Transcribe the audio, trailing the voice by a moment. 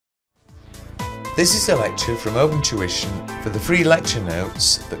This is a lecture from Open Tuition. For the free lecture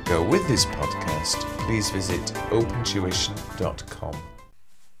notes that go with this podcast, please visit opentuition.com.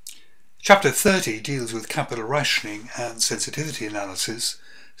 Chapter 30 deals with capital rationing and sensitivity analysis.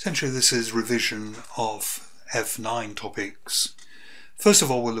 Essentially, this is revision of F9 topics. First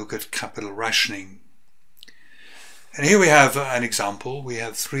of all, we'll look at capital rationing. And here we have an example. We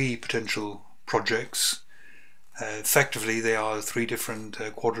have three potential projects. Effectively, they are three different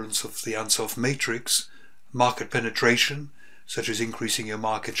quadrants of the Ansoff matrix. Market penetration, such as increasing your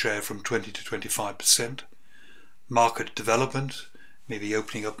market share from 20 to 25%. Market development, maybe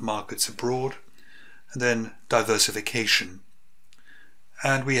opening up markets abroad. And then diversification.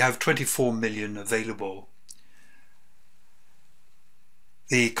 And we have 24 million available.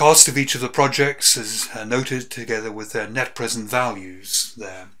 The cost of each of the projects is noted together with their net present values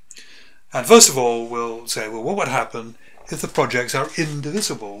there. And first of all, we'll say, well, what would happen if the projects are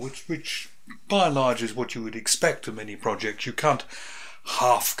indivisible, which by and large is what you would expect of many projects. You can't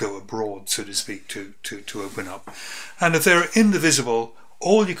half go abroad, so to speak, to open up. And if they're indivisible,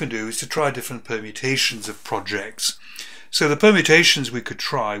 all you can do is to try different permutations of projects. So the permutations we could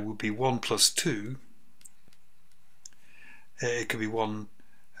try would be 1 plus 2. It could be 1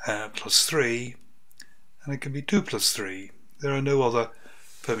 plus 3, and it could be 2 plus 3. There are no other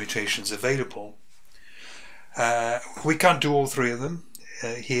permutations available. We can't do all three of them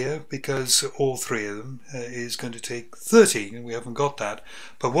here because all three of them is going to take 30, and we haven't got that.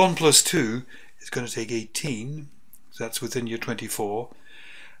 But 1 plus 2 is going to take 18, so that's within your 24.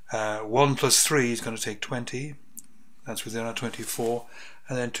 1 plus 3 is going to take 20, that's within our 24,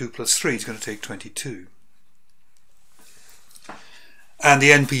 and then 2 plus 3 is going to take 22. And the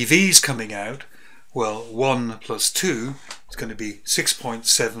NPVs coming out, well, 1 plus 2 is going to be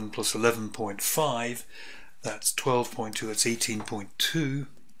 6.7 plus 11.5, that's 12.2, that's 18.2.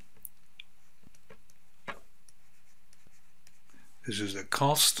 This is the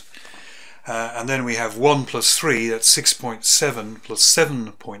cost. And then we have 1 plus 3, that's 6.7 plus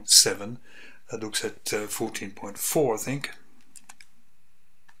 7.7, that looks at 14.4, I think.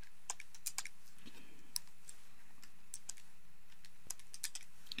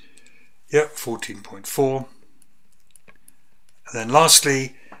 Yep, 14.4. And then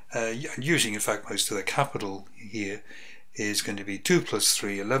lastly, using in fact most of the capital here, is going to be 2 plus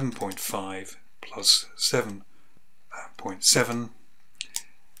 3, 11.5 plus 7.7,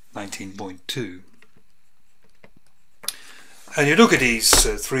 19.2. And you look at these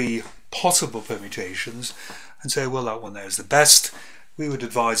three possible permutations and say, well, that one there is the best. We would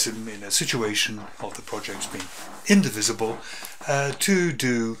advise them in a situation of the projects being indivisible to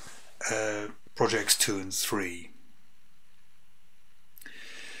do projects 2 and 3.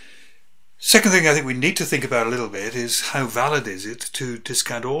 Second thing I think we need to think about a little bit is how valid is it to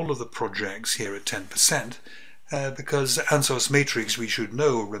discount all of the projects here at 10%, because Ansoff's matrix, we should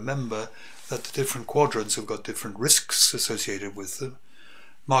remember that the different quadrants have got different risks associated with them.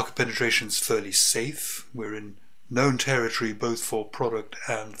 Market penetration is fairly safe. We're in known territory both for product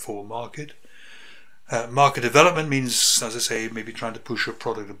and for market. Market development means, as I say, maybe trying to push a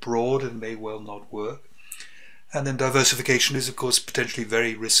product abroad and may well not work. And then diversification is, of course, potentially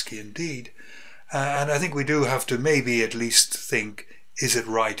very risky indeed. And I think we do have to maybe at least think, is it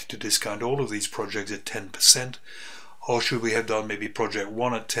right to discount all of these projects at 10%? Or should we have done maybe project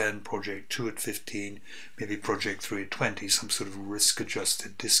 1 at 10, project 2 at 15, maybe project 3 at 20, some sort of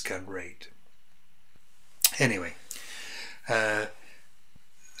risk-adjusted discount rate? Anyway.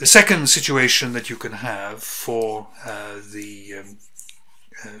 The second situation that you can have for the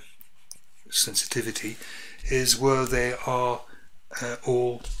sensitivity is where they are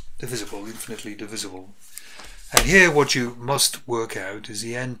all divisible, infinitely divisible. And here what you must work out is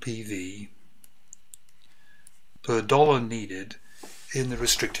the NPV per dollar needed in the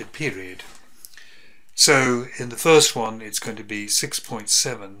restricted period. So in the first one it's going to be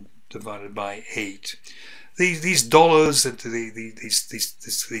 6.7 divided by 8. These dollars,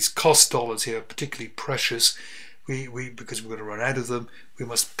 these cost dollars here are particularly precious. Because we're going to run out of them, we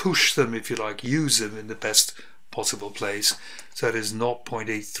must push them, if you like, use them in the best possible place. So that is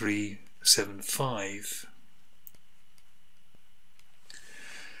 0.8375.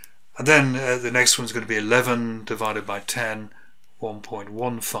 And then the next one's going to be 11 divided by 10,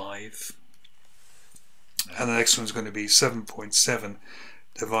 1.15. And the next one's going to be 7.7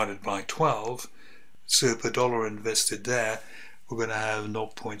 divided by 12. So per dollar invested there, we're going to have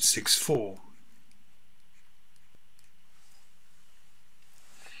 0.64.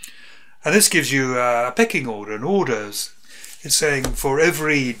 And this gives you a pecking order, an orders. It's saying for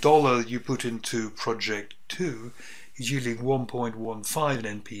every dollar you put into project 2, is yielding 1.15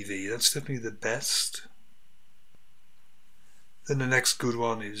 in NPV. That's definitely the best. Then the next good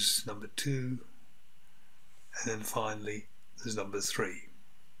one is number 2, and then finally there's number 3.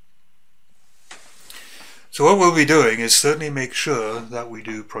 So what we'll be doing is certainly make sure that we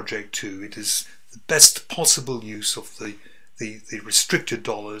do project 2. It is the best possible use of the restricted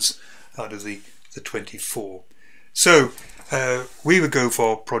dollars out of the 24. So we would go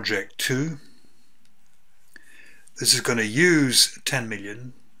for project 2. This is going to use 10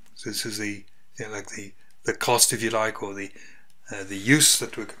 million. So this is the the cost, if you like, or the use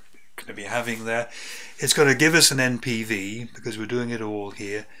that we're going to be having there. It's going to give us an NPV, because we're doing it all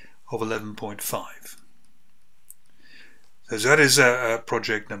here, of 11.5. So that is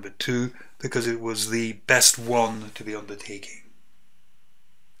project number 2, because it was the best one to be undertaking.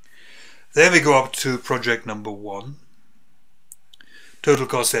 Then we go up to project number 1. Total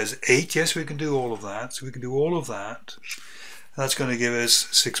cost there is 8. Yes, we can do all of that. So we can do all of that. That's going to give us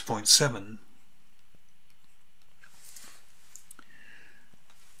 6.7.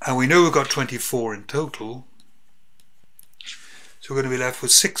 And we know we've got 24 in total. So we're going to be left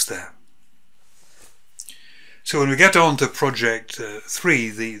with 6 there. So when we get on to project 3,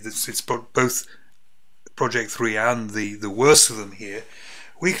 it's both project 3 and the worst of them here,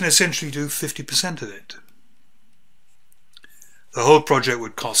 we can essentially do 50% of it. The whole project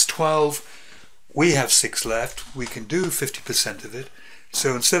would cost 12. We have 6 left. We can do 50% of it.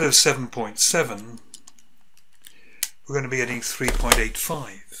 So instead of 7.7, we're going to be getting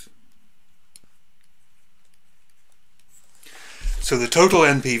 3.85. So the total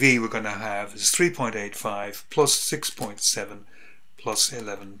NPV we're going to have is 3.85 plus 6.7 plus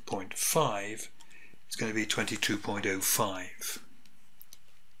 11.5. It's going to be 22.05.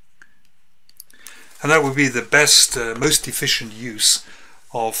 And that would be the best, most efficient use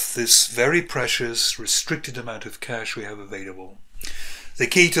of this very precious, restricted amount of cash we have available. The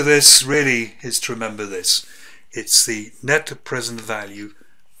key to this really is to remember this. It's the net present value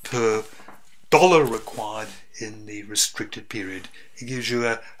per dollar required in the restricted period. It gives you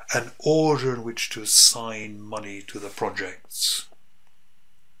an order in which to assign money to the projects.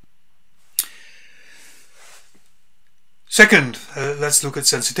 Second, let's look at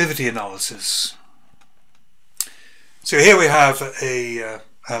sensitivity analysis. So here we have a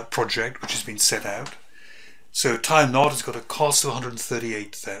project which has been set out. So time naught has got a cost of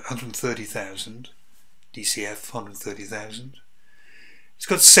 130,000, DCF 130,000. It's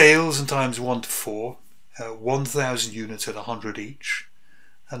got sales and times 1 to 4, 1,000 units at 100 each,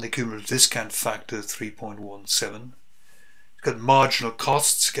 and the cumulative discount factor 3.17. It's got marginal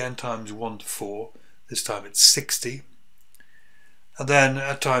costs, again times 1 to 4, this time it's 60. And then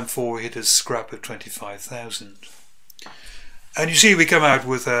at time 4 we hit a scrap of 25,000. And you see we come out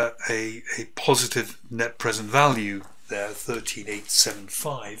with a positive net present value there,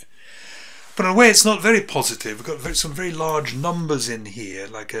 13,875. But in a way it's not very positive. We've got some very large numbers in here,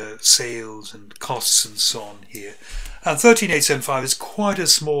 like sales and costs and so on here. And 13,875 is quite a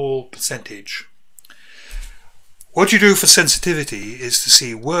small percentage. What you do for sensitivity is to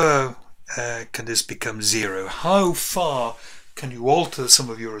see where can this become 0. How far can you alter some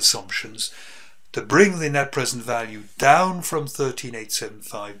of your assumptions to bring the net present value down from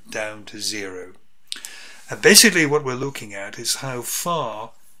 13,875 down to 0. And basically what we're looking at is how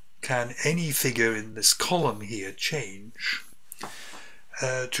far can any figure in this column here change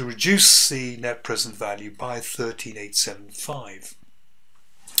to reduce the net present value by 13,875.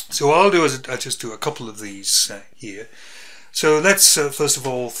 So what I'll do is I just do a couple of these here. So let's first of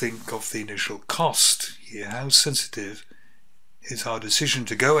all think of the initial cost here. How sensitive is our decision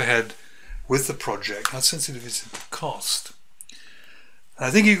to go ahead with the project? How sensitive is it to cost? And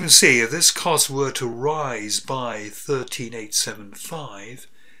I think you can see if this cost were to rise by 13,875,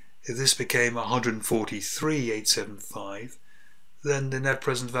 if this became 143,875, then the net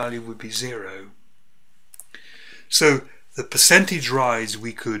present value would be 0. So the percentage rise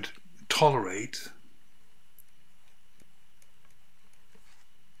we could tolerate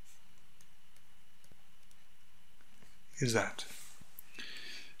is that.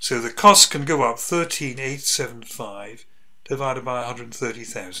 So the cost can go up 13,875 divided by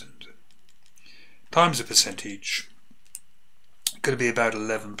 130,000 times the percentage. It's going to be about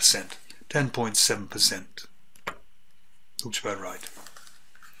 11%, 10.7%. Looks about right.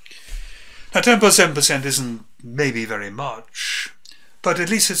 Now 10.7% isn't maybe very much, but at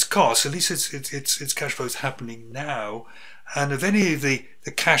least it's cost, at least it's cash flows happening now, and if any of the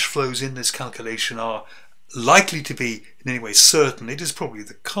cash flows in this calculation are likely to be in any way certain. It is probably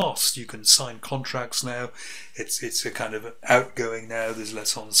the cost. You can sign contracts now. It's a kind of outgoing now. There's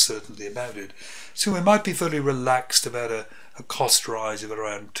less uncertainty about it. So we might be fairly relaxed about a cost rise of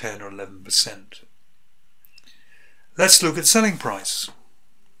around 10 or 11%. Let's look at selling price.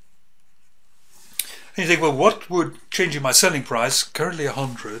 And you think, well, what would changing my selling price, currently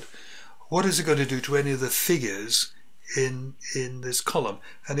 100, what is it going to do to any of the figures in this column?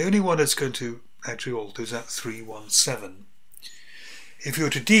 And the only one that's going to actually alter is at 317. If you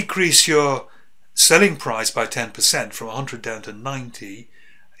were to decrease your selling price by 10% from 100 down to 90,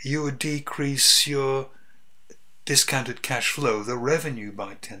 you would decrease your discounted cash flow, the revenue,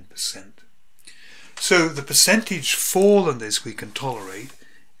 by 10%. So the percentage fall on this we can tolerate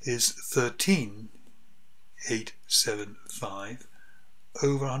is 13,875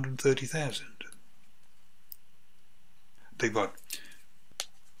 over 130,000. Big one.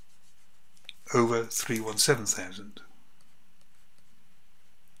 Over 317,000.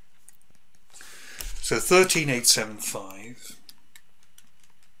 So 13,875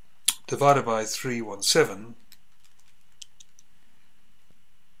 divided by 317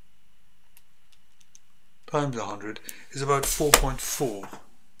 times 100 is about 4.4.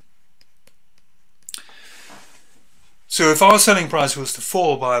 So if our selling price was to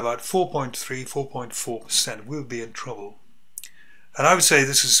fall by about 4.3, 4.4%, we would be in trouble. And I would say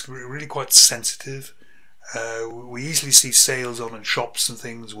this is really quite sensitive. We easily see sales on in shops and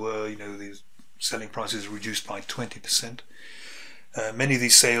things where, you know, the selling prices are reduced by 20%. Many of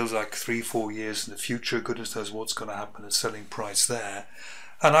these sales, like 3-4 years in the future, goodness knows what's going to happen at selling price there.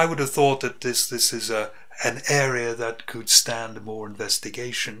 And I would have thought that this is an area that could stand more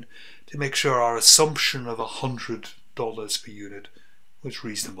investigation to make sure our assumption of $100 per unit was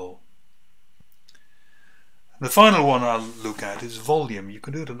reasonable. The final one I'll look at is volume. You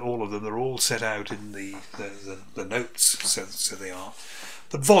can do it in all of them. They're all set out in the notes, so they are.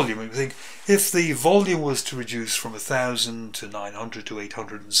 But volume, you think, if the volume was to reduce from 1,000 to 900 to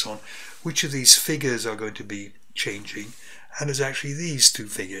 800 and so on, which of these figures are going to be changing? And it's actually these two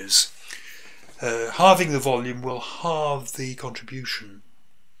figures. Halving the volume will halve the contribution.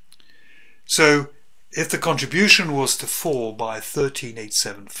 So if the contribution was to fall by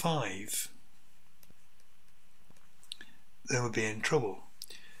 13,875, then we'd be in trouble.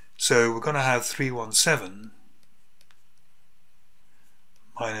 So we're going to have 317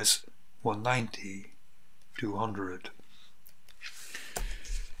 minus 190, 200.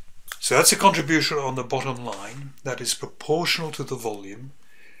 So that's a contribution on the bottom line that is proportional to the volume.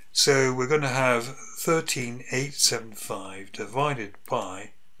 So we're going to have 13,875 divided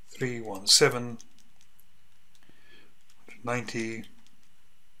by 317, 90.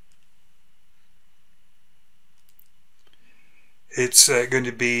 It's going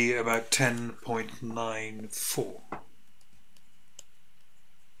to be about 10.94.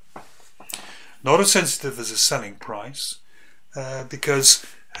 Not as sensitive as a selling price, because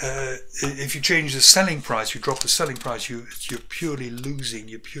if you change the selling price, you drop the selling price, you're purely losing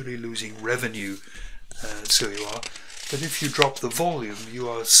revenue, so you are. But if you drop the volume, you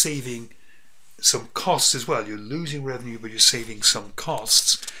are saving some costs as well. You're losing revenue, but you're saving some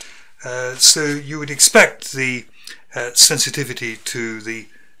costs. So you would expect the sensitivity to the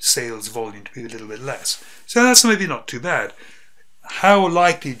sales volume to be a little bit less. So that's maybe not too bad. How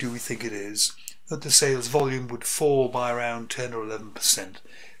likely do we think it is that the sales volume would fall by around 10 or 11%?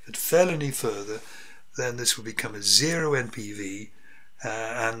 If it fell any further, then this would become a zero NPV,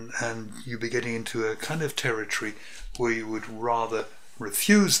 and you'd be getting into a kind of territory where you would rather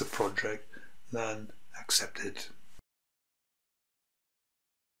refuse the project than accept it.